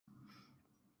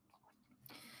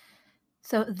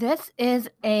So this is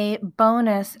a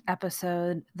bonus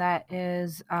episode that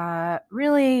is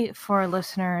really for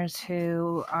listeners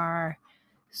who are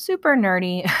super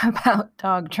nerdy about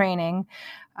dog training.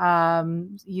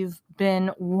 You've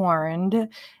been warned.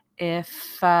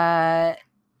 If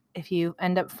you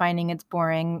end up finding it's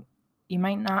boring, you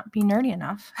might not be nerdy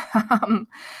enough.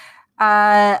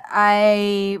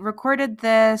 I recorded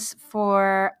this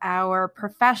for our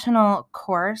professional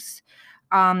course,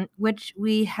 which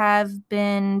we have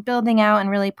been building out and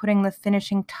really putting the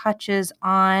finishing touches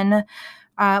on.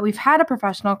 We've had a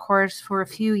professional course for a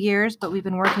few years, but we've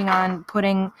been working on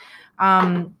putting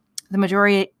the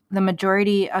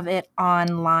majority of it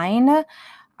online,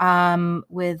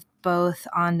 with both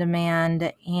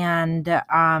on-demand and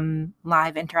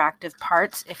live interactive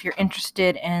parts. If you're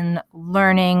interested in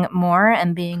learning more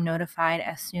and being notified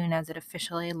as soon as it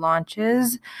officially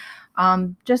launches,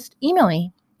 just email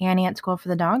me,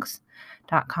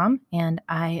 Annie@schoolforthedogs.com, and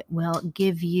I will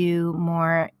give you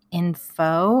more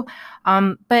info.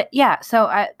 But yeah,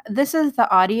 so this is the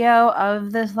audio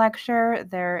of this lecture.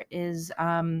 There is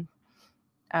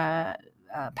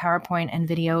PowerPoint and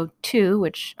video too,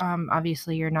 which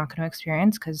obviously you're not going to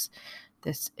experience because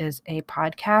this is a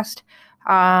podcast.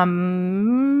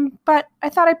 But I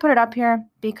thought I'd put it up here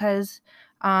because,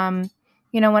 when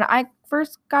I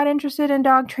first got interested in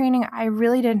dog training, I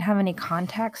really didn't have any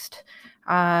context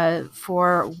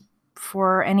for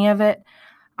any of it.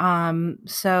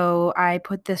 So I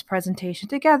put this presentation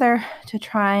together to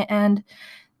try and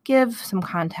give some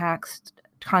context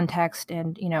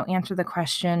and answer the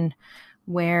question,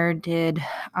 where did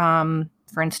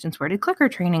for instance, where did clicker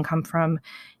training come from,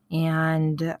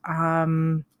 and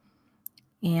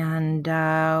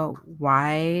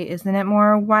why isn't it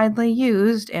more widely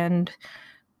used, and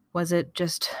was it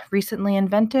just recently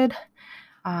invented,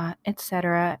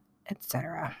 etc.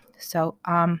 So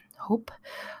hope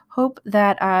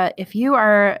that if you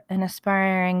are an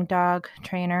aspiring dog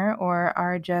trainer or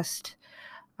are just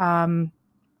a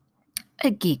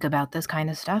geek about this kind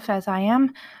of stuff, as I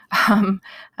am,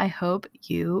 I hope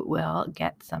you will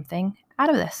get something out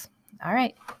of this. All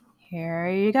right, here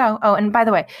you go. Oh, and by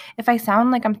the way, if I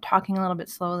sound like I'm talking a little bit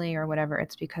slowly or whatever,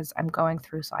 it's because I'm going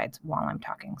through slides while I'm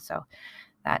talking. So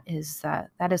that is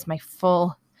my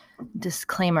full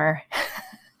disclaimer.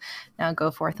 Now go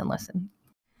forth and listen.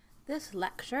 This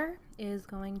lecture is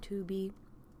going to be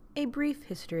a brief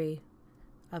history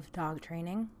of dog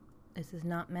training. This is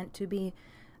not meant to be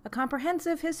a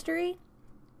comprehensive history,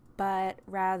 but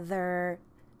rather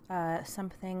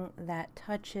something that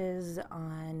touches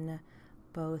on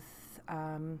both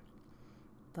the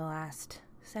last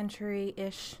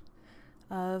century-ish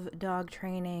of dog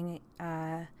training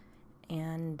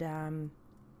and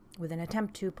with an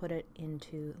attempt to put it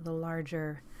into the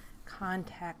larger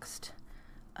context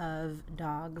of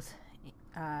dogs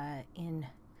in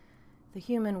the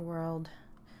human world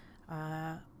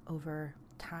over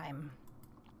time.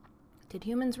 Did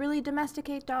humans really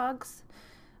domesticate dogs?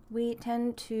 We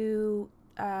tend to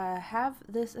have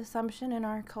this assumption in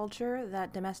our culture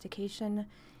that domestication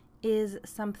is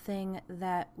something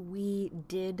that we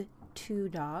did to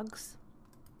dogs.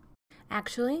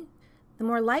 Actually, the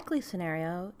more likely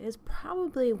scenario is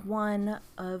probably one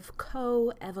of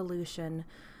co-evolution,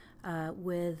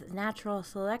 with natural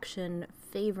selection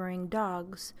favoring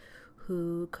dogs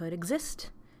who could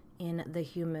exist in the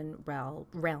human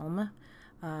realm,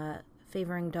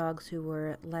 favoring dogs who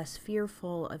were less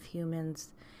fearful of humans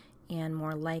and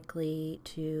more likely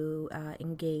to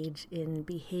engage in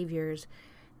behaviors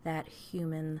that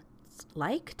humans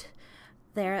liked,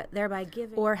 thereby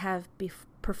giving or have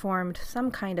performed some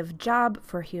kind of job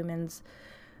for humans,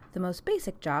 the most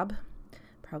basic job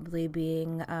probably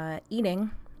being eating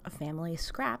a family's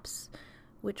scraps,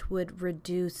 which would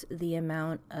reduce the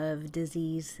amount of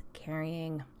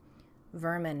disease-carrying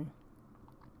vermin.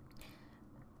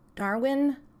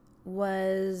 Darwin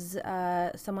was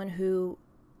someone who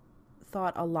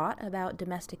thought a lot about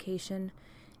domestication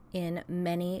in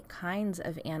many kinds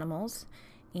of animals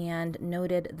and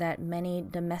noted that many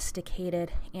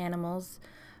domesticated animals,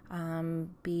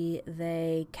 be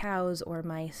they cows or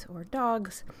mice or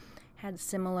dogs, had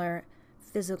similar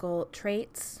physical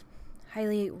traits.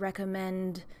 Highly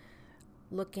recommend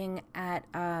looking at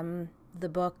the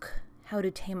book How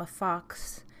to Tame a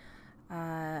Fox,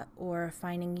 or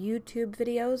finding YouTube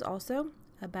videos also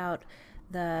about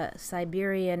the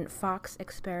Siberian fox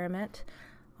experiment,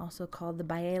 also called the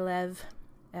Bialev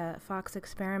fox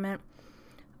experiment,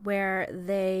 where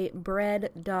they bred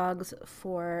dogs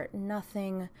for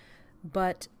nothing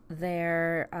but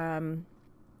their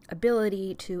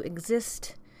ability to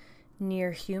exist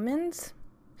near humans,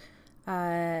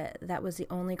 That was the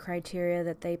only criteria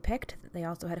that they picked. They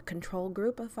also had a control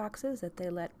group of foxes that they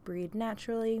let breed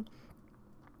naturally.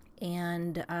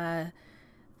 And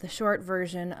the short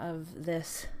version of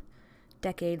this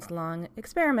decades-long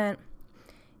experiment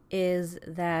is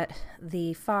that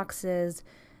the foxes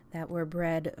that were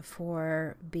bred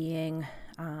for being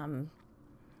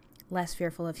less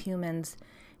fearful of humans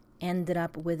ended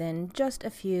up within just a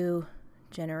few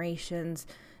generations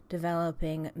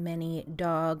developing many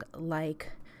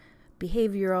dog-like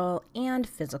behavioral and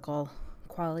physical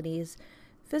qualities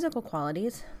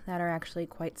that are actually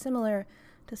quite similar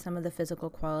to some of the physical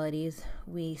qualities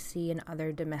we see in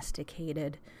other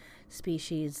domesticated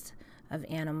species of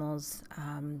animals.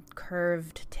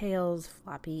 Curved tails,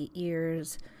 floppy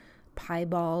ears,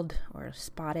 piebald or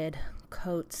spotted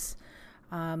coats.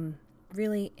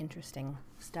 Really interesting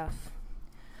stuff.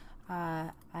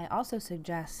 I also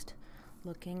suggest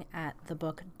looking at the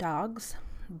book Dogs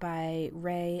by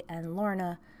Ray and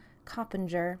Lorna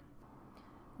Coppinger.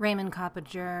 Raymond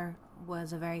Coppinger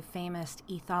was a very famous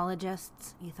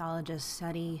ethologist. Ethologists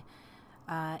study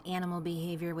animal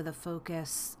behavior with a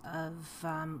focus of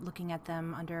looking at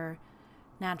them under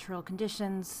natural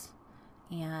conditions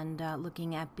and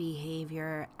looking at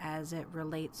behavior as it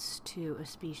relates to a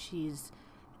species'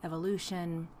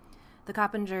 evolution. The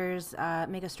Coppingers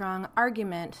make a strong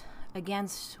argument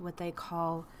against what they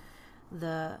call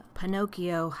the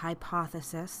Pinocchio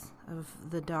hypothesis of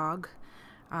the dog,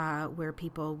 where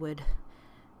people would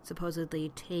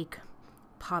supposedly take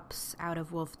pups out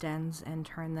of wolf dens and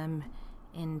turn them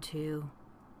into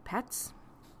pets,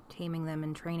 taming them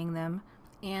and training them,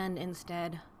 and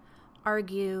instead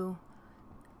argue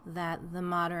that the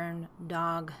modern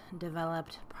dog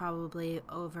developed probably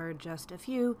over just a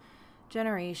few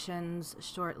generations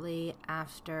shortly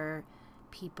after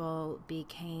people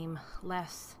became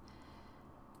less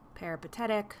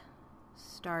peripatetic,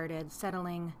 started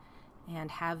settling and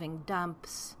having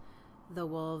dumps. The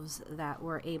wolves that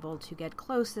were able to get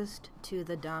closest to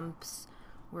the dumps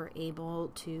were able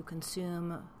to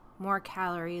consume more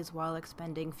calories while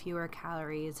expending fewer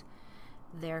calories,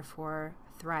 therefore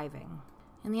thriving.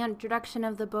 In the introduction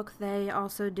of the book, they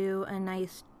also do a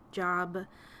nice job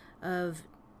of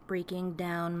breaking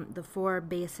down the 4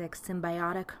 basic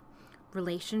symbiotic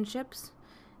relationships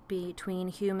between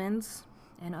humans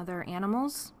and other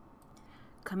animals: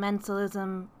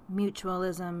 commensalism,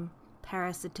 mutualism,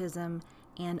 parasitism,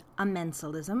 and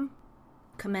amensalism.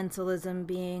 Commensalism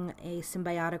being a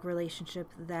symbiotic relationship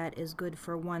that is good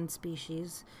for one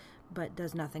species but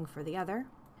does nothing for the other.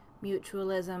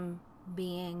 Mutualism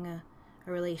being a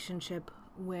relationship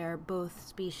where both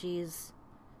species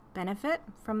benefit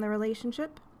from the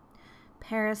relationship.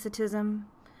 Parasitism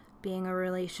being a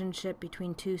relationship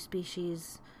between 2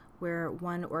 species where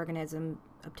one organism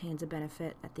obtains a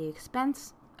benefit at the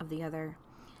expense of the other.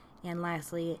 And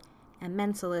lastly,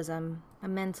 amensalism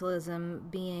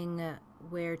being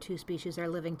where 2 species are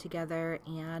living together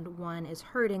and one is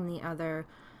hurting the other,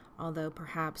 although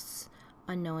perhaps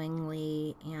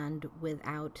unknowingly and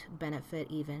without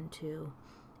benefit even to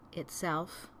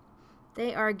itself.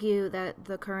 They argue that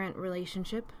the current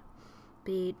relationship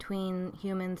between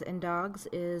humans and dogs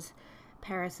is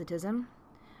parasitism.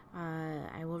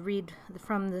 I will read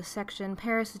from this section.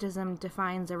 Parasitism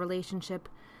defines a relationship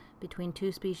between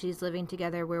 2 species living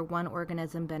together where one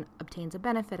organism obtains a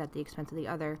benefit at the expense of the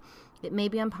other. It may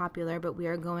be unpopular, but we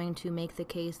are going to make the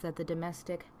case that the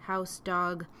domestic house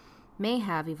dog may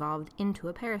have evolved into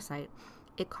a parasite.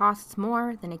 It costs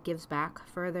more than it gives back.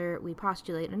 Further, we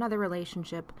postulate another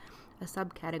relationship, a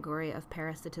subcategory of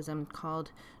parasitism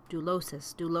called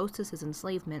doulosis. Doulosis is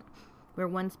enslavement, where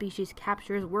one species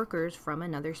captures workers from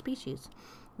another species.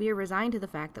 We are resigned to the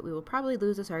fact that we will probably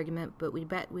lose this argument, but we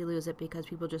bet we lose it because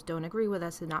people just don't agree with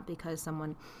us and not because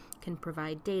someone can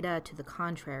provide data to the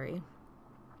contrary.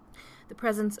 The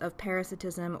presence of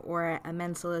parasitism or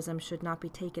amensalism should not be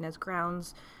taken as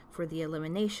grounds for the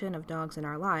elimination of dogs in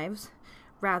our lives.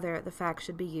 Rather, the facts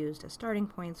should be used as starting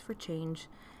points for change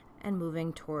and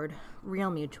moving toward real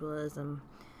mutualism.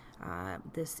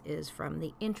 This is from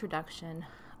the introduction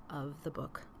of the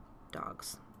book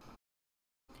Dogs.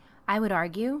 I would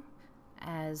argue,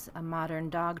 as a modern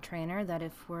dog trainer, that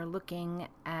if we're looking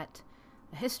at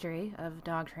the history of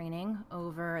dog training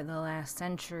over the last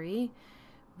century,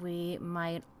 we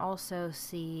might also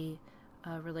see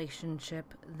a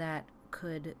relationship that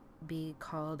could be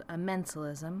called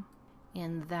amensalism,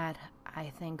 in that I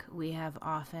think we have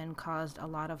often caused a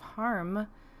lot of harm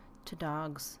to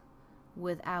dogs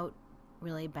without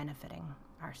really benefiting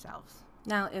ourselves.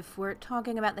 Now, if we're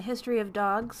talking about the history of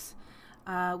dogs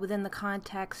within the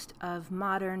context of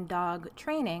modern dog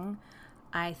training,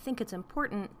 I think it's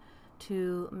important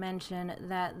to mention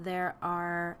that there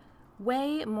are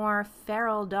way more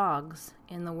feral dogs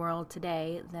in the world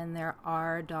today than there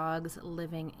are dogs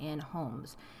living in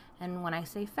homes. And when I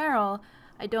say feral,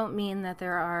 I don't mean that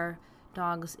there are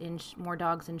more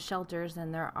dogs in shelters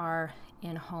than there are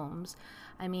in homes.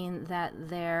 I mean that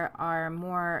there are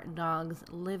more dogs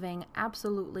living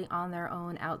absolutely on their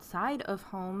own outside of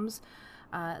homes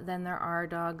than there are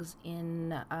dogs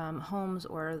in homes,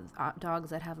 or dogs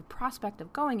that have a prospect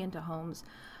of going into homes,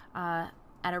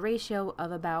 at a ratio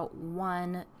of about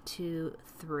 1 to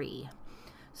 3.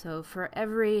 So for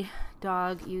every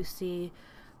dog you see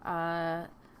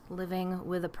living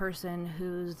with a person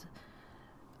who's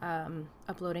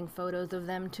uploading photos of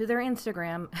them to their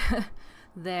Instagram,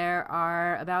 there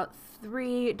are about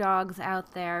 3 dogs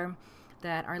out there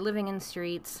that are living in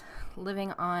streets,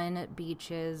 living on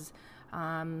beaches.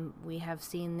 We have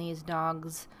seen these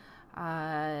dogs.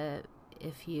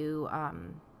 If you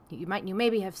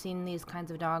maybe have seen these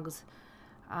kinds of dogs,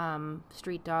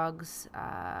 street dogs,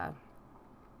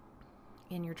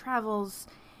 in your travels,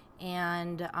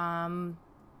 and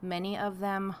many of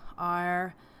them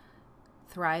are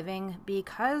thriving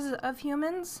because of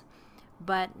humans,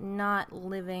 but not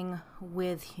living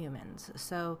with humans.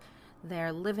 So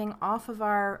they're living off of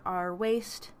our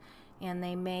waste, and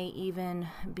they may even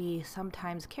be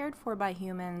sometimes cared for by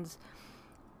humans,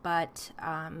 but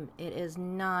it is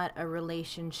not a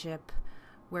relationship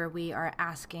where we are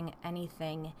asking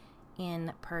anything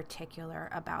in particular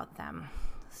about them.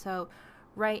 So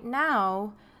right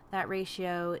now, that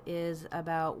ratio is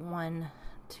about 1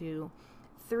 to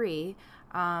 3.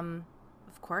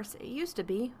 Of course, it used to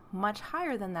be much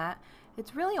higher than that.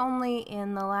 It's really only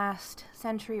in the last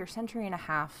century or century and a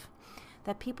half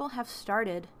that people have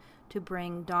started to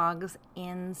bring dogs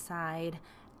inside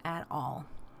at all.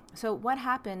 So what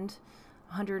happened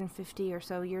 150 or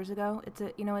so years ago? It's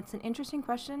an interesting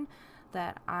question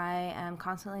that I am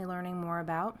constantly learning more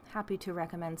about. Happy to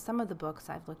recommend some of the books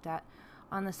I've looked at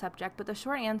on the subject, but the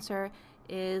short answer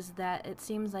is that it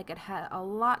seems like it had a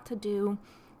lot to do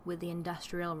with the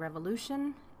Industrial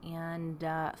Revolution and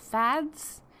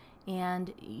fads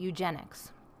and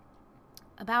eugenics.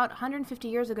 About 150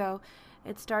 years ago,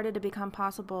 it started to become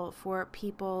possible for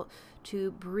people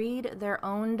to breed their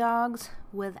own dogs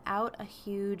without a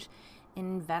huge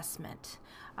investment.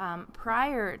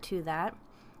 Prior to that,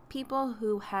 people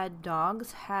who had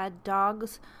dogs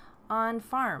on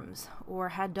farms or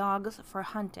had dogs for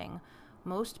hunting.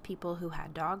 Most people who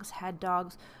had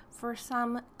dogs for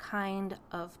some kind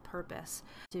of purpose,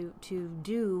 to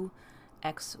do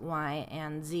X, Y,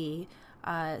 and Z.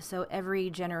 So every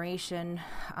generation,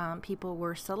 people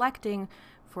were selecting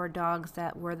for dogs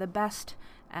that were the best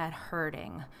at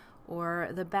herding or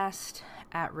the best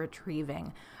at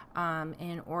retrieving,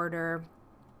 in order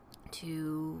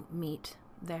to meet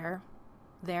their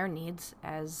needs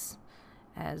as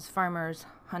farmers,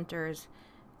 hunters,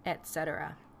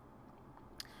 etc.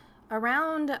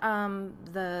 Around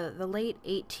the late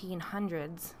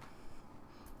 1800s,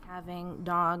 having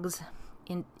dogs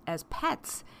as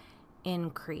pets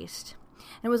increased.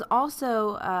 And it was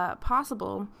also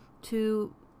possible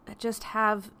to just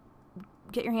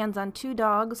get your hands on 2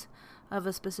 dogs of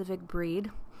a specific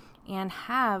breed and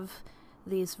have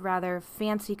these rather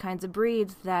fancy kinds of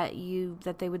breeds that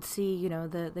they would see,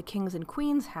 the kings and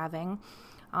queens having,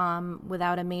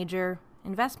 without a major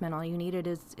investment. All you needed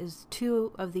is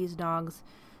 2 of these dogs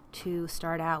to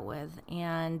start out with.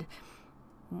 And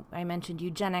I mentioned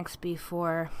eugenics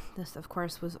before. This, of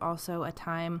course, was also a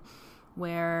time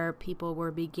where people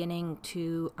were beginning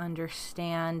to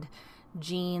understand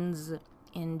genes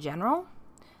in general.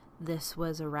 This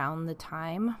was around the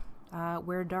time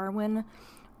where Darwin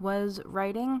was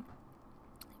writing.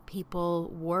 People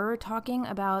were talking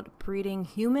about breeding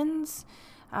humans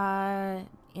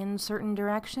in certain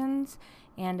directions,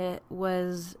 and it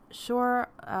was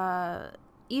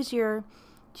easier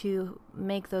to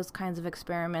make those kinds of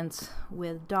experiments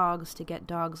with dogs, to get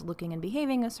dogs looking and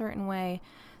behaving a certain way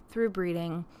through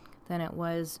breeding, than it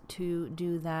was to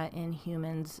do that in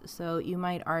humans. So you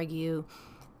might argue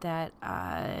that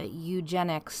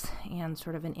eugenics and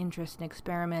sort of an interest in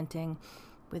experimenting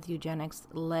with eugenics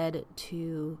led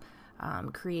to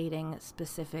creating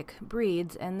specific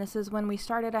breeds. And this is when we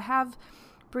started to have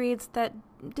breeds that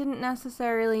didn't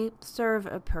necessarily serve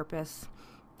a purpose.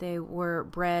 They were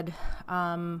bred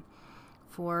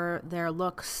for their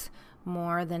looks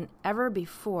more than ever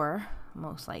before,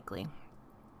 most likely.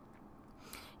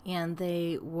 And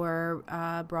they were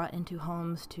brought into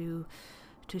homes to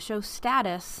show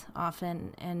status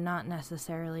often, and not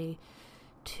necessarily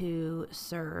to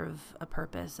serve a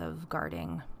purpose of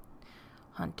guarding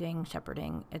hunting,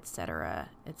 shepherding, etc.,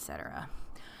 etc.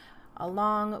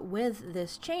 Along with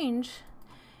this change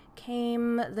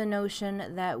came the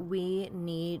notion that we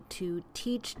need to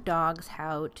teach dogs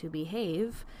how to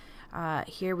behave.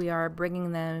 Here we are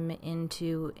bringing them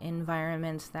into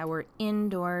environments that were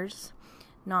indoors,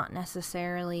 not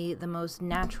necessarily the most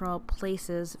natural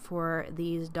places for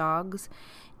these dogs.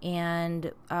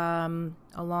 And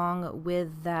along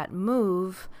with that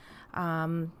move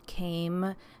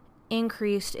came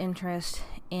increased interest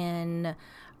in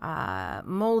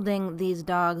molding these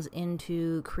dogs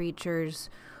into creatures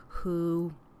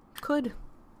who could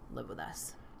live with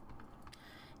us.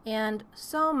 And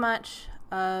so much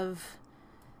of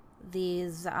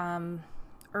these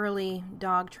early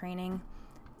dog training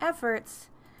efforts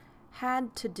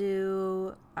had to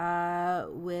do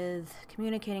with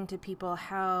communicating to people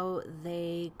how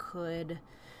they could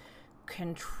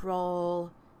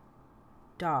control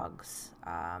dogs.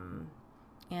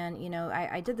 And, you know,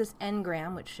 I did this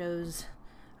engram, which shows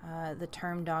the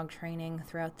term dog training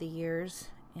throughout the years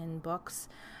in books.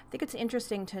 I think it's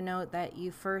interesting to note that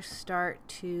you first start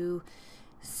to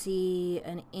see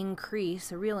an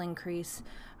increase, a real increase,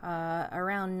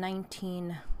 around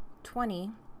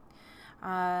 1920.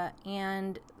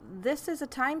 And this is a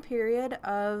time period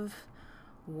of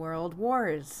world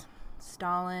wars.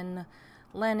 Stalin,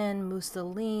 Lenin,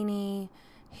 Mussolini,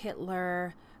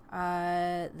 Hitler.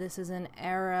 This is an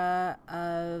era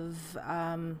of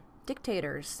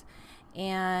dictators.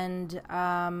 And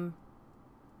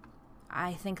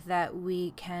I think that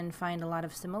we can find a lot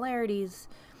of similarities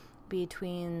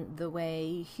between the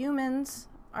way humans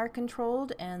are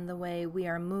controlled and the way we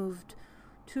are moved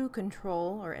to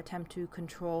control or attempt to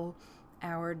control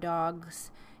our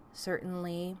dogs.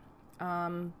 Certainly,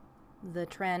 the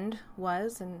trend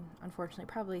was, and unfortunately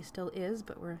probably still is,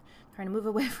 but we're trying to move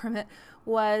away from it,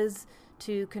 was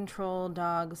to control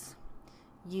dogs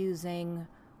using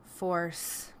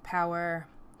force, power,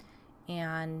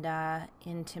 and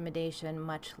intimidation,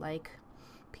 much like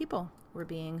people were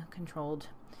being controlled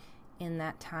in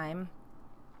that time.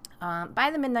 By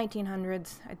the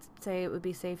mid-1900s, I'd say it would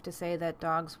be safe to say that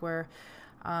dogs were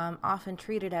often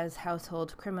treated as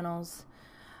household criminals.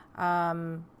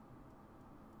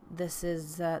 This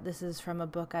is from a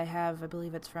book I have, I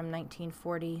believe it's from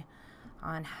 1940,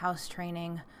 on house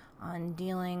training, on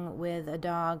dealing with a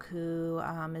dog who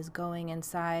is going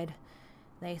inside.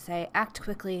 They say, act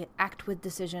quickly, act with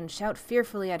decision, shout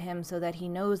fearfully at him so that he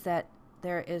knows that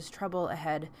there is trouble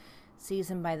ahead. Seize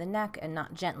him by the neck and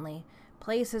not gently.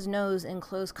 Place his nose in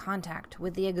close contact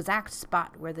with the exact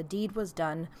spot where the deed was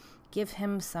done. Give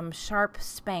him some sharp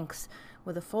spanks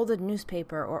with a folded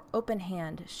newspaper or open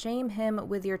hand. Shame him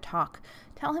with your talk.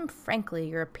 Tell him frankly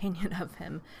your opinion of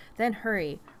him. Then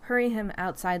hurry him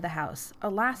outside the house.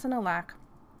 Alas and alack,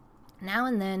 now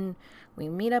and then we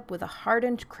meet up with a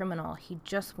hardened criminal. He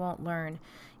just won't learn.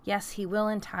 Yes, he will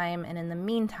in time, and in the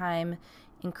meantime,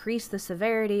 increase the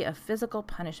severity of physical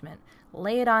punishment.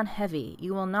 Lay it on heavy.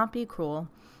 You will not be cruel.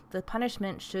 The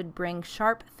punishment should bring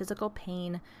sharp physical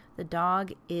pain. The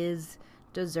dog is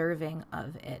deserving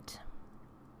of it.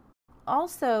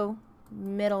 Also,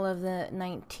 middle of the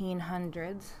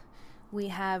 1900s, we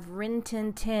have Rin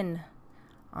Tin Tin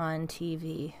on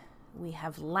TV. We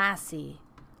have Lassie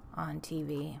on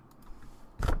TV.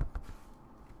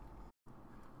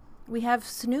 We have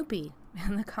Snoopy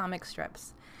in the comic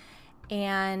strips.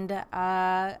 And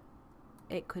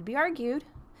it could be argued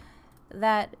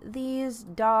that these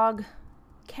dog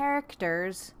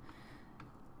characters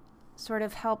sort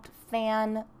of helped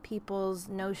fan people's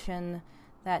notion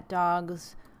that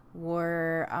dogs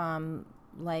were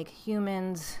like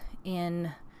humans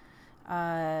in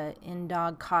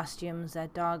dog costumes,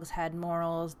 that dogs had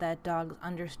morals, that dogs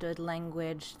understood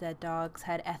language, that dogs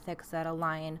had ethics that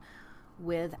align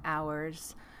with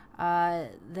ours.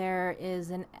 There is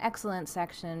an excellent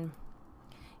section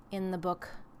in the book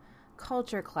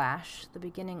Culture Clash, the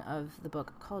beginning of the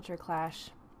book Culture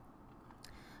Clash,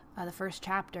 the first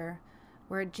chapter,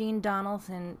 where Jean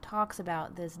Donaldson talks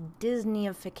about this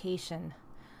Disneyification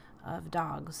of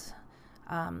dogs.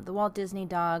 The Walt Disney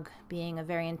dog being a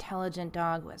very intelligent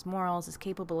dog who has morals, is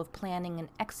capable of planning and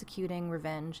executing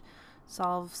revenge,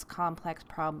 solves complex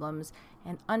problems,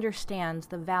 and understands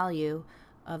the value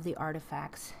of the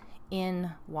artifacts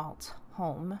in Walt's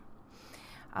home.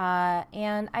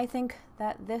 And I think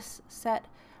that this set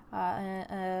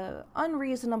an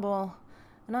unreasonably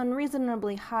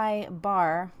high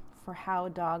bar for how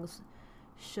dogs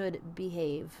should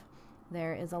behave.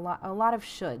 There is a lot of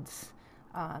shoulds,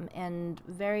 and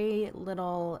very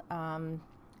little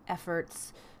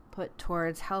efforts put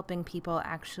towards helping people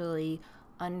actually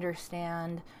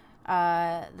understand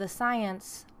the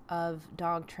science of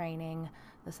dog training,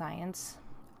 the science,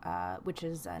 which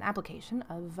is an application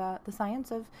of the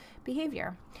science of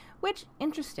behavior, which,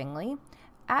 interestingly,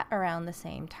 at around the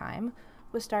same time,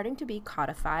 was starting to be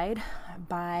codified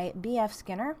by B.F.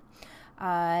 Skinner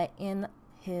in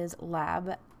his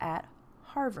lab at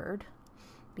Harvard.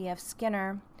 B.F.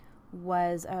 Skinner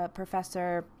was a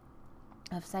professor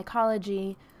of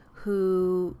psychology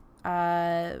who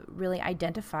really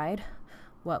identified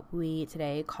what we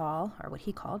today call, or what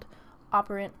he called,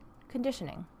 operant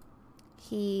conditioning.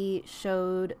 He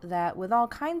showed that with all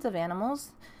kinds of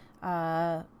animals,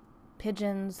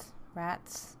 pigeons,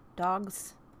 rats,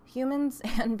 dogs, humans,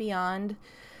 and beyond,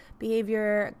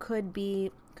 behavior could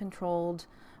be controlled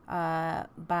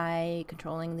by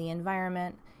controlling the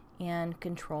environment and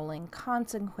controlling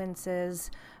consequences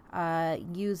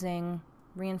using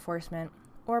reinforcement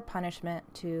or punishment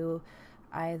to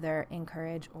either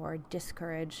encourage or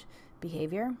discourage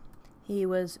behavior. He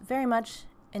was very much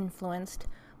influenced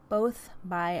both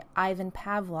by Ivan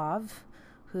Pavlov,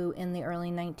 who in the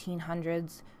early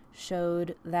 1900s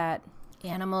showed that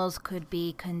animals could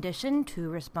be conditioned to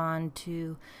respond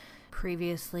to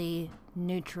previously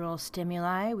neutral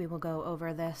stimuli. We will go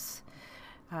over this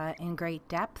in great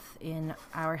depth in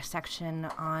our section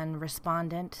on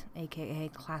respondent, aka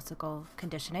classical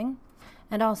conditioning,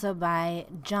 and also by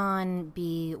John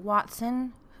B.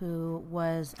 Watson, who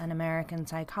was an American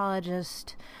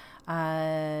psychologist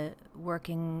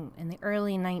working in the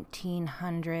early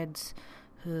 1900s,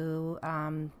 who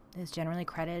is generally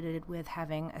credited with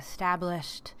having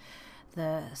established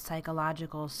the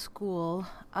psychological school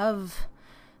of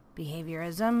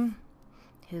behaviorism.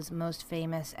 His most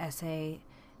famous essay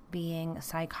being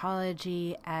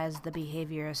Psychology as the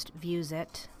Behaviorist Views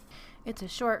It. It's a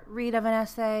short read of an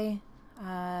essay.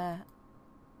 I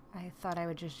thought I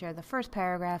would just share the first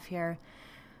paragraph here.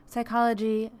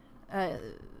 Psychology,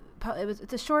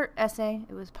 it's a short essay.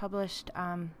 It was published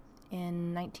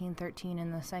in 1913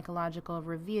 in the Psychological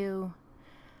Review.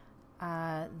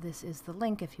 This is the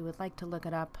link if you would like to look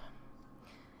it up.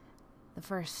 The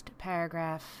first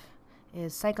paragraph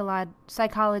is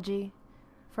Psychology.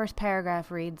 First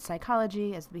paragraph reads,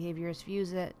 Psychology, as the behaviorist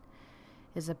views it,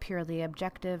 is a purely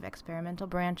objective, experimental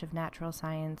branch of natural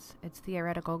science. Its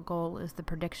theoretical goal is the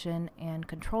prediction and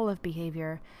control of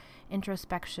behavior.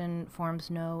 Introspection forms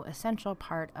no essential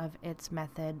part of its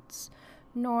methods,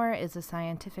 nor is the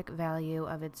scientific value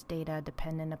of its data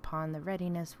dependent upon the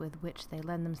readiness with which they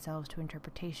lend themselves to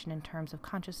interpretation in terms of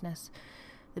consciousness.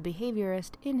 The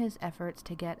behaviorist, in his efforts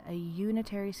to get a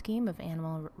unitary scheme of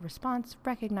animal response,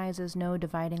 recognizes no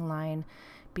dividing line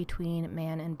between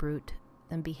man and brute.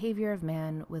 The behavior of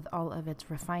man, with all of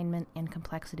its refinement and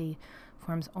complexity,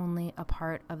 forms only a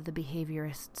part of the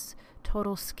behaviorist's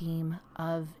total scheme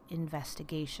of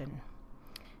investigation.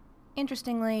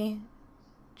 Interestingly,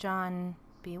 John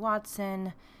B.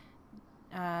 Watson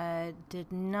did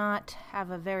not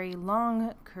have a very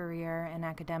long career in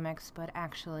academics, but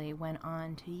actually went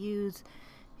on to use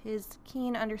his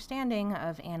keen understanding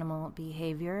of animal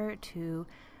behavior to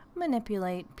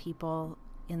manipulate people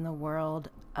in the world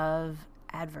of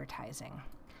advertising.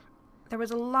 There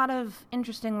was a lot of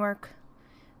interesting work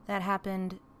that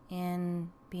happened in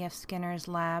B.F. Skinner's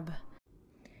lab.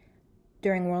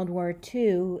 During World War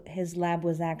II, his lab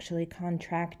was actually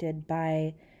contracted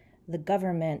by the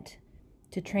government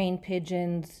to train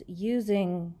pigeons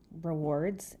using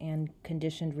rewards and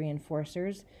conditioned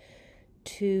reinforcers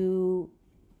to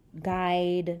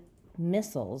guide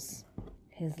missiles.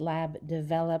 His lab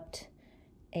developed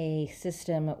a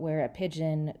system where a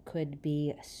pigeon could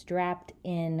be strapped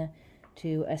in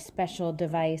to a special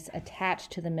device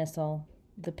attached to the missile.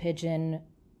 The pigeon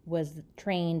was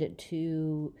trained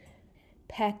to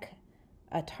peck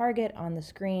a target on the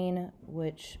screen,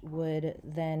 which would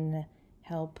then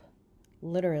help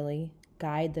literally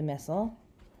guide the missile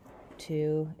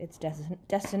to its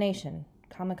destination.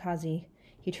 Kamikaze.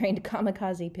 He trained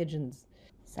kamikaze pigeons.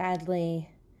 Sadly,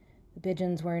 the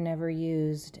pigeons were never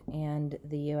used, and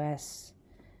the U.S.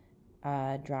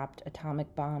 Dropped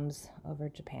atomic bombs over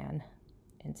Japan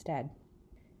instead.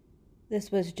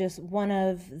 This was just one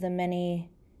of the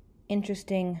many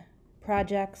interesting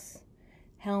projects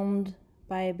helmed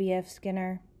by B.F.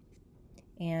 Skinner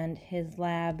and his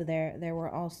lab. There were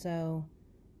also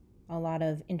a lot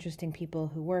of interesting people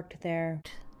who worked there.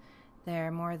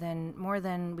 There more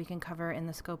than we can cover in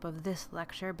the scope of this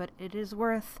lecture, but it is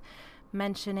worth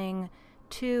mentioning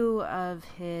two of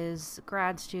his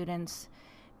grad students,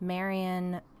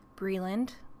 Marion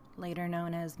Breland, later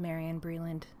known as Marion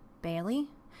Breland Bailey,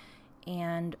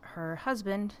 and her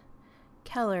husband,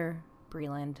 Keller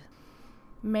Breland.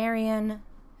 Marion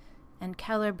And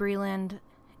Keller Breland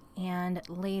and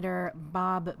later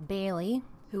Bob Bailey,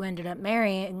 who ended up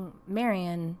marrying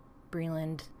Marion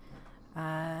Breland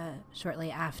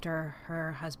shortly after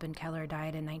her husband Keller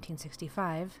died in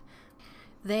 1965.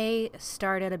 They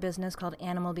started a business called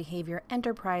Animal Behavior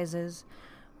Enterprises,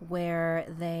 where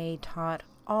they taught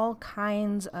all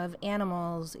kinds of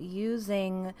animals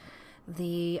using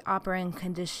the operant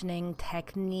conditioning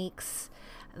techniques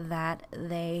that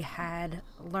they had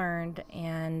learned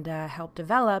and helped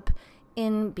develop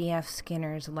in B.F.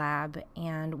 Skinner's lab,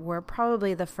 and were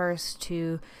probably the first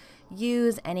to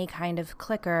use any kind of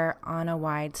clicker on a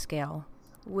wide scale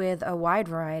with a wide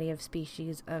variety of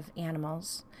species of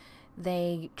animals.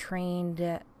 They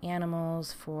trained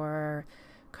animals for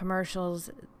commercials,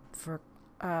 for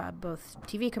both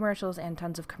TV commercials and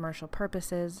tons of commercial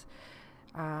purposes.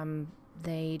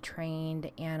 They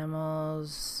trained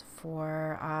animals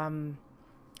for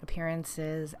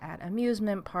appearances at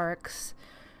amusement parks.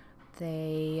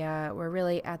 They were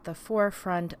really at the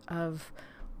forefront of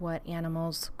what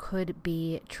animals could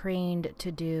be trained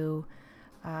to do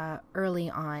early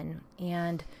on.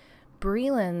 And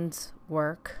Breland's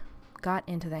work got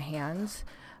into the hands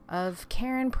of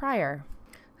Karen Pryor,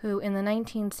 who in the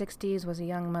 1960s was a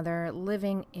young mother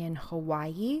living in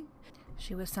Hawaii.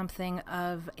 She was something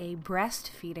of a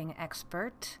breastfeeding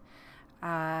expert,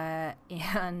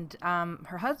 and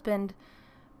her husband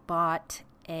bought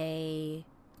a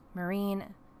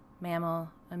marine mammal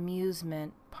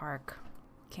amusement park.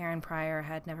 Karen Pryor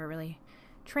had never really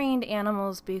trained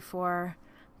animals before,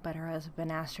 but her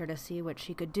husband asked her to see what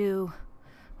she could do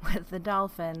with the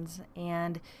dolphins,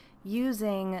 and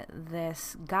using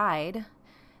this guide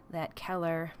that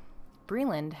Keller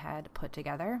Breland had put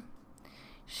together,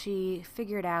 she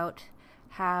figured out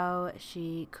how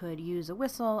she could use a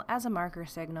whistle as a marker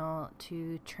signal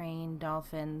to train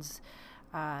dolphins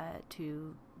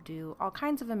to do all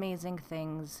kinds of amazing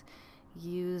things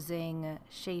using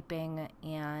shaping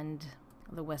and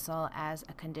the whistle as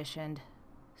a conditioned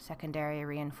secondary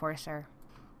reinforcer.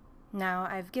 Now,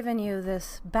 I've given you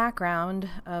this background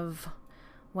of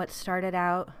what started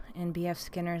out in B.F.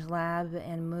 Skinner's lab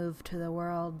and moved to the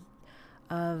world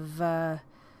of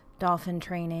dolphin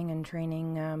training and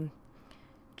training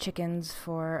chickens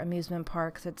for amusement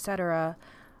parks, etc.,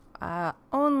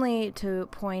 only to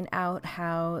point out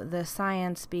how the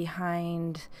science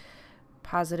behind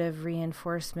positive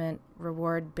reinforcement,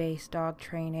 reward-based dog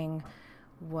training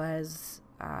was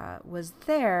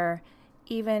there,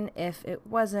 even if it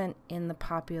wasn't in the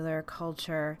popular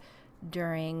culture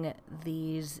during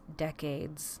these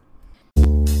decades.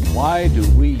 Why do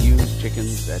we use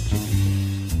chickens at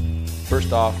chicken?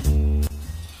 First off,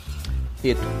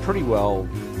 it pretty well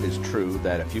is true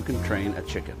that if you can train a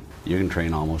chicken, you can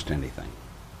train almost anything.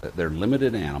 They're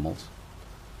limited animals,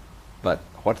 but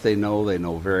what they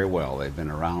know very well. They've been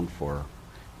around for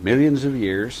millions of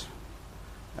years,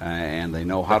 and they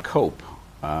know how to cope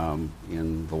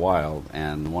in the wild,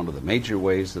 and one of the major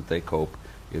ways that they cope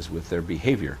is with their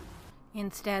behavior.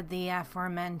 Instead, the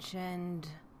aforementioned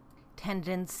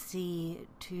tendency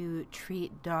to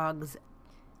treat dogs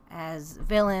as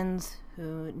villains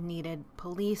who needed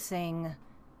policing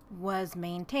was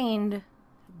maintained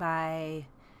by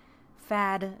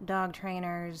fad dog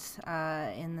trainers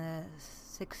in the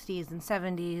 60s and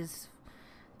 70s.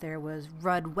 There was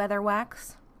Rudd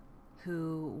Weatherwax,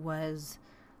 who was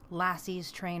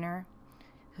Lassie's trainer,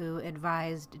 who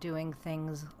advised doing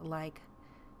things like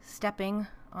stepping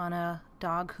on a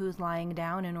dog who's lying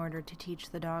down in order to teach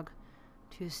the dog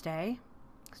to stay,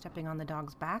 stepping on the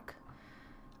dog's back.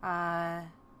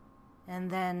 And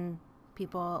then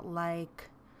people like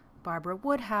Barbara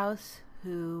Woodhouse,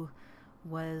 who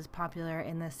was popular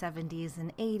in the 70s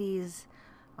and 80s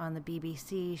on the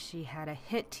BBC. She had a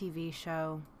hit TV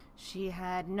show. She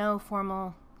had no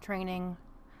formal training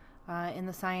in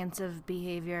the science of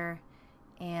behavior,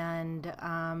 and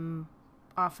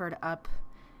offered up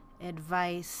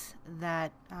advice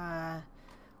that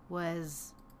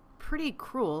was pretty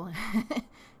cruel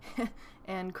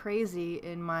and crazy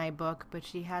in my book, but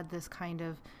she had this kind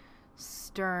of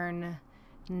stern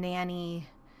nanny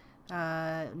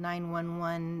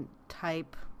 911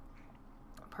 type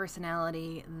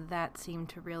personality that seemed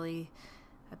to really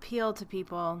appeal to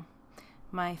people.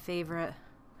 My favorite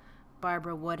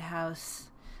Barbara Woodhouse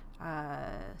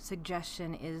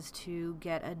suggestion is to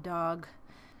get a dog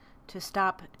to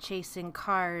stop chasing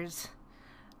cars.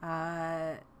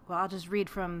 Well, I'll just read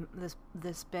from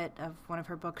this bit of one of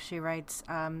her books. She writes,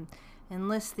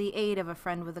 enlist the aid of a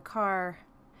friend with a car.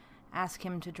 Ask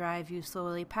him to drive you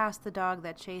slowly past the dog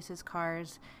that chases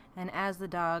cars, and as the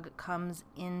dog comes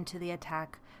into the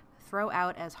attack, throw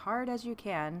out as hard as you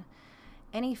can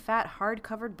any fat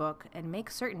hard-covered book and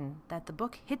make certain that the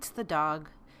book hits the dog.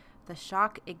 The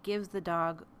shock it gives the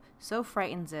dog so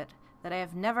frightens it that I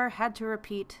have never had to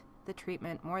repeat the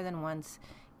treatment more than once,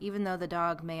 even though the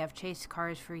dog may have chased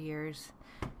cars for years.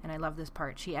 And I love this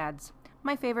part. She adds,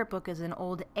 my favorite book is an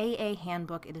old AA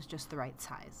handbook. It is just the right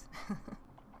size.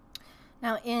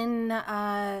 Now, in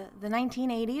the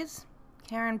 1980s,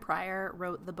 Karen Pryor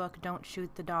wrote the book Don't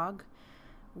Shoot the Dog,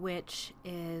 which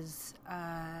is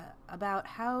about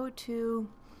how to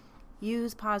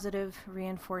use positive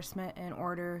reinforcement in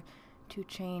order to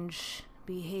change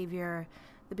behavior,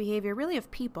 the behavior really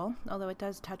of people, although it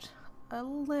does touch a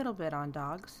little bit on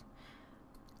dogs.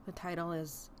 The title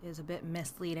is a bit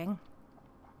misleading.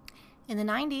 In the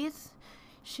 90s,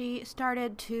 she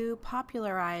started to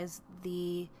popularize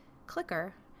the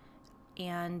clicker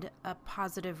and a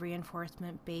positive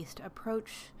reinforcement-based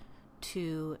approach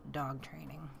to dog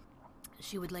training.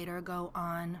 She would later go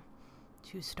on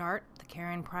to start the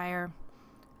Karen Pryor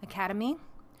Academy,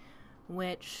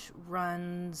 which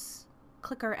runs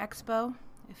Clicker Expo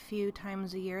a few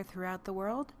times a year throughout the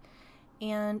world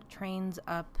and trains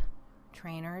up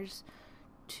trainers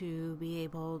to be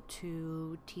able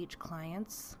to teach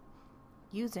clients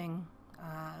using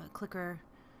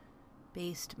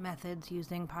clicker-based methods,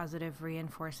 using positive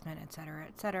reinforcement, etc.,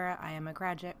 etc. I am a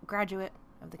graduate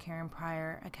of the Karen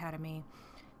Pryor Academy.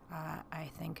 I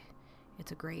think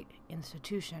it's a great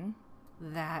institution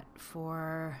that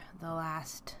for the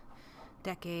last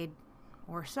decade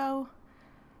or so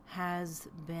has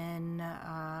been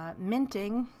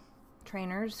minting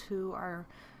trainers who are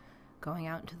going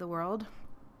out into the world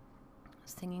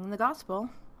singing the gospel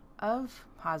of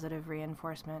positive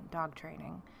reinforcement dog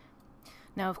training.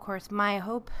 Now, of course, my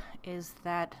hope is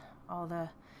that all the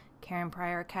Karen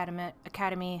Pryor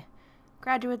Academy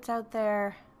graduates out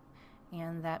there,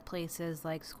 and that places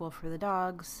like School for the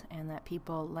Dogs, and that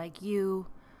people like you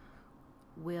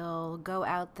will go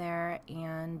out there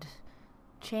and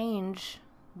change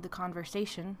the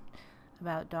conversation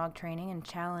about dog training and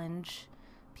challenge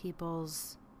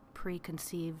people's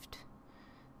preconceived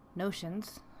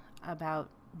notions about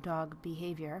dog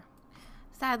behavior.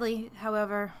 Sadly,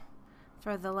 however,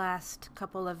 for the last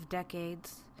couple of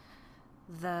decades,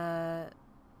 the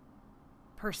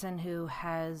person who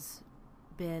has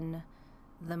been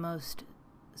the most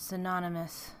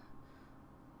synonymous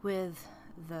with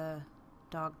the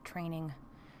dog training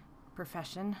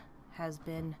profession has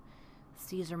been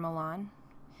Cesar Millan.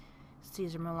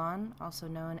 Cesar Millan, also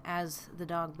known as the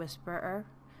Dog Whisperer,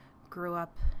 grew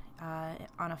up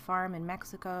on a farm in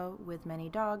Mexico with many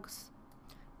dogs,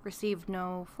 received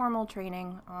no formal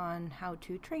training on how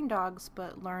to train dogs,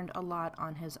 but learned a lot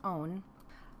on his own.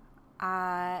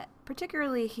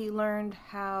 Particularly, he learned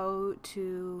how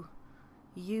to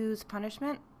use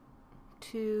punishment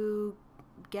to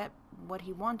get what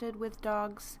he wanted with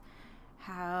dogs,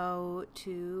 how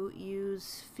to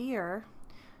use fear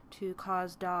to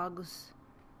cause dogs,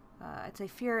 I'd say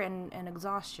fear and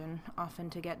exhaustion, often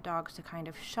to get dogs to kind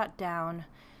of shut down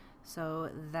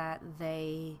so that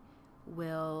they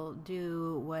will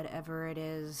do whatever it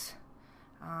is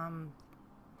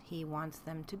he wants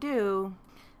them to do,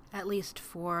 at least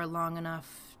for long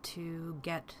enough to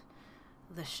get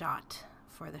the shot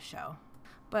for the show.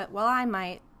 But while I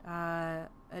might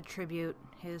attribute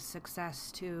his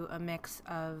success to a mix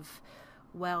of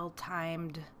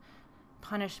well-timed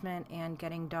punishment and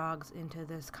getting dogs into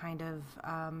this kind of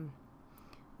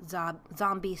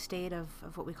zombie state of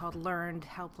what we call learned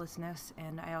helplessness,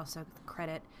 and I also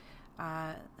credit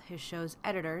his show's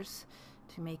editors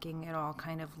to making it all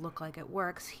kind of look like it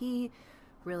works. He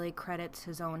really credits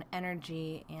his own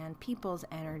energy and people's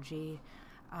energy,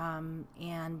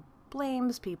 and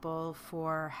blames people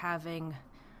for having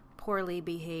poorly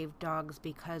behaved dogs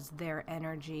because their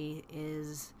energy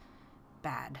is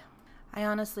bad. I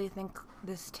honestly think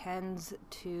this tends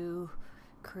to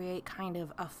create kind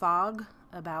of a fog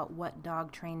about what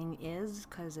dog training is,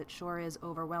 because it sure is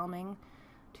overwhelming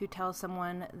to tell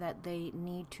someone that they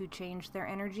need to change their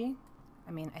energy.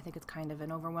 I mean, I think it's kind of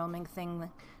an overwhelming thing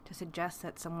to suggest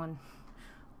that someone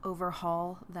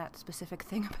overhaul that specific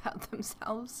thing about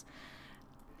themselves.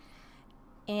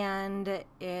 And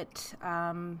it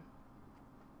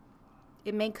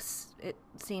makes it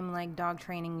seem like dog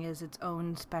training is its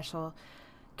own special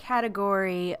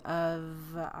category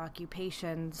of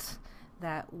occupations,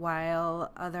 that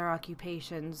while other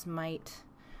occupations might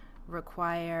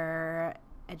require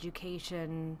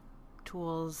education,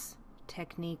 tools,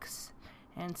 techniques,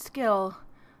 and skill,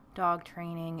 dog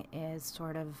training is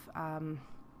sort of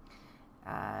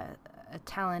a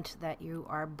talent that you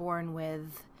are born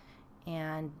with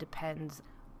and depends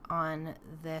on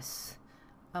this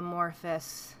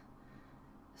amorphous,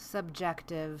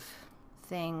 subjective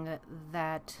thing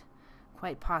that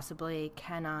quite possibly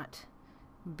cannot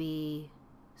be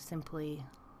simply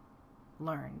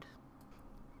learned.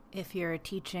 If you're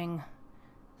teaching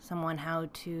someone how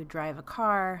to drive a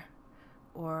car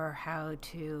or how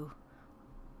to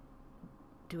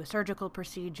do a surgical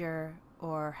procedure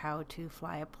or how to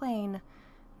fly a plane,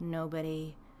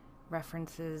 nobody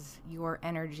references your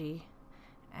energy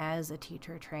as a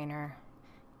teacher trainer.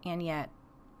 And yet,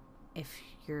 if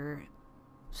your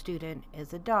student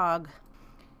is a dog,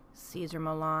 Cesar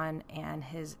Millan and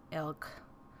his ilk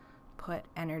put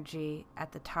energy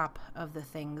at the top of the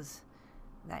things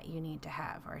that you need to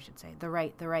have, or I should say the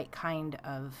right kind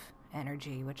of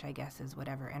energy, which I guess is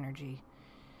whatever energy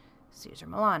Cesar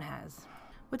Millan has.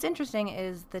 What's interesting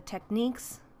is the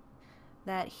techniques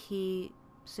that he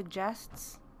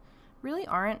suggests really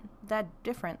aren't that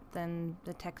different than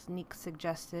the techniques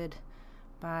suggested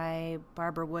by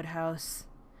Barbara Woodhouse,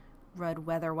 Rudd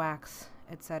Weatherwax,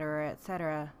 etc.,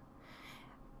 etc.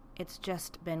 It's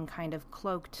just been kind of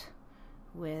cloaked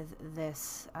with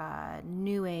this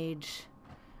new age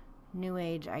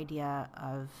idea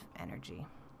of energy.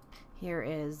 Here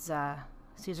is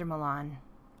Cesar Millan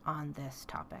on this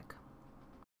topic.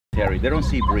 They don't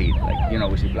see breed,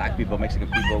 like, we see black people, Mexican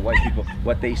people, white people.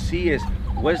 What they see is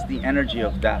what's the energy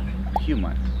of that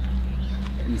human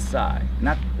inside,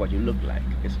 not what you look like.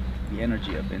 It's the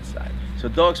energy of inside. So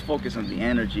dogs focus on the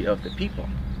energy of the people.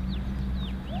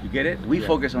 You get it? We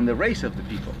focus on the race of the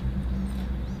people.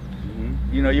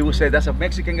 You will say that's a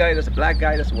Mexican guy, that's a black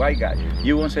guy, that's a white guy.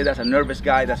 You won't say that's a nervous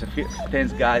guy, that's a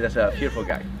tense guy, that's a fearful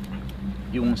guy.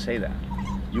 You won't say that.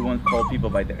 You won't call people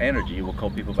by their energy, you will call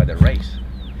people by their race.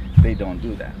 They don't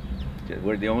do that.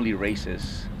 We're the only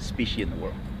racist species in the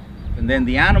world. And then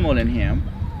the animal in him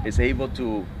is able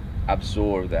to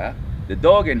absorb that. The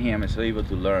dog in him is able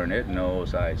to learn it,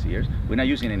 nose, eyes, ears. We're not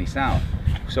using any sound.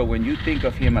 So when you think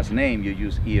of him as name, you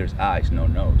use ears, eyes, no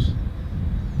nose.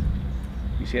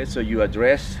 You see it? So you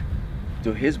address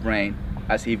to his brain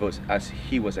as he was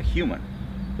a human,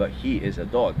 but he is a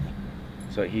dog.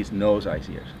 So he's nose, eyes,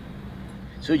 ears.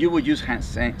 So you would use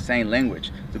sign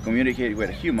language to communicate with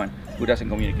a human who doesn't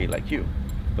communicate like you.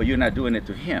 But you're not doing it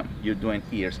to him, you're doing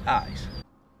ears, eyes.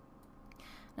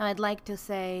 Now, I'd like to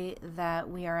say that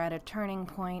we are at a turning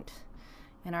point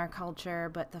in our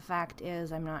culture, but the fact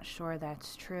is I'm not sure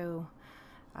that's true.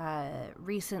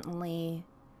 Recently,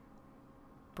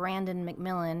 Brandon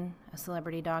McMillan, a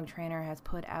celebrity dog trainer, has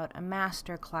put out a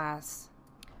master class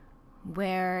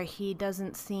where he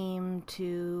doesn't seem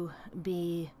to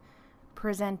be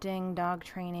presenting dog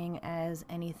training as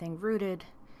anything rooted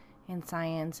in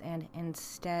science, and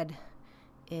instead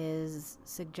is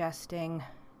suggesting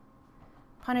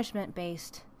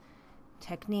punishment-based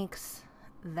techniques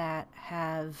that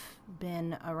have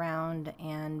been around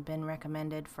and been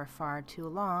recommended for far too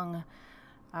long.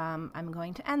 I'm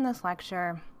going to end this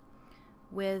lecture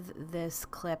with this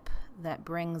clip that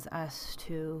brings us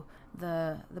to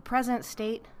the present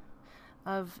state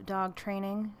of dog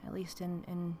training, at least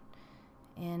in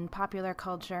popular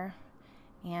culture,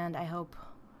 and I hope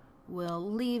will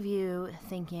leave you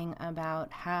thinking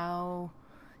about how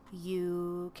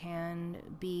you can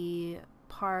be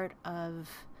part of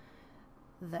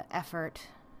the effort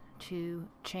to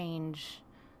change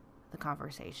the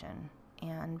conversation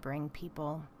and bring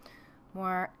people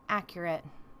more accurate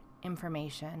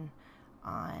information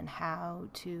on how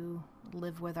to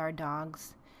live with our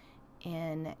dogs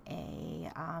in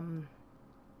a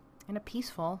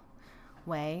peaceful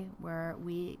way where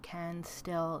we can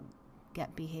still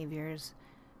get behaviors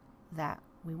that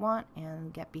we want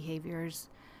and get behaviors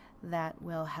that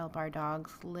will help our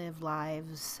dogs live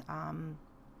lives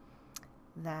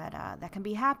that can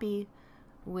be happy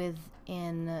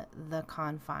within the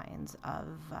confines of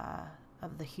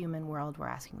the human world we're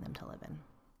asking them to live in.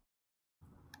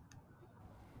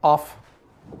 Off.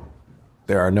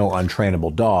 There are no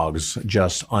untrainable dogs,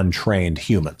 just untrained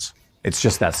humans. It's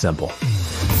just that simple.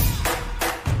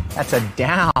 That's a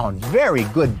down. Very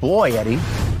good boy, Eddie.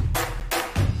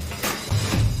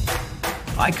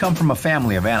 I come from a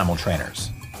family of animal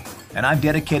trainers, and I've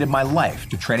dedicated my life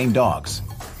to training dogs.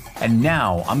 And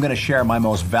now I'm going to share my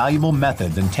most valuable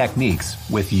methods and techniques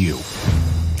with you.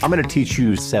 I'm going to teach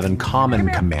you 7 common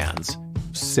commands: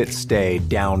 sit, stay,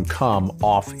 down, come,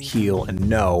 off, heel, and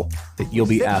no, that you'll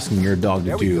be asking your dog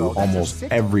to do almost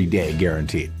every day,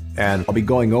 guaranteed. And I'll be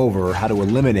going over how to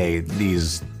eliminate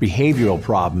these behavioral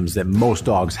problems that most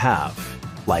dogs have,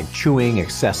 like chewing,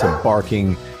 excessive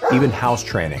barking, even house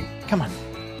training. Come on.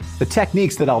 The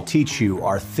techniques that I'll teach you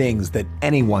are things that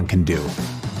anyone can do.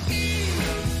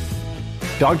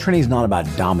 Dog training is not about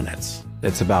dominance.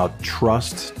 It's about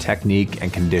trust, technique,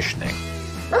 and conditioning.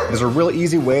 There's a real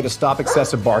easy way to stop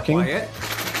excessive barking. Quiet.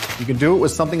 You can do it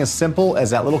with something as simple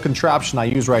as that little contraption I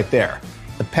use right there,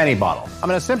 the penny bottle. I'm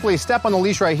gonna simply step on the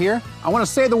leash right here. I wanna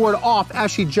say the word off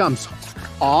as she jumps.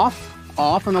 Off,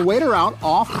 off, and then wait her out,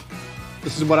 off.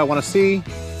 This is what I wanna see.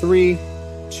 3,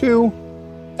 2,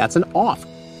 that's an off.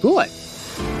 Good.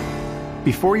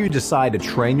 Before you decide to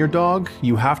train your dog,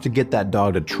 you have to get that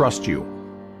dog to trust you.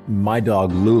 My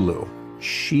dog, Lulu,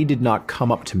 she did not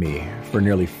come up to me for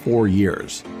nearly 4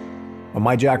 years. When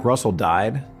my Jack Russell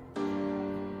died,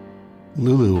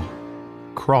 Lulu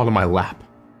crawled in my lap.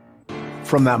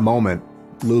 From that moment,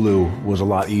 Lulu was a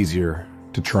lot easier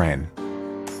to train.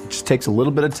 It just takes a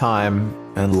little bit of time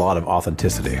and a lot of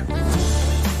authenticity.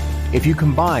 If you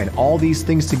combine all these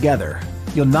things together,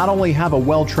 you'll not only have a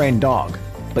well-trained dog,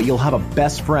 but you'll have a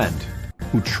best friend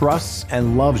who trusts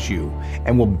and loves you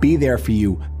and will be there for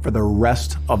you for the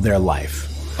rest of their life.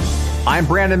 I'm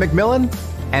Brandon McMillan,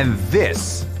 and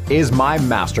this is my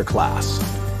masterclass.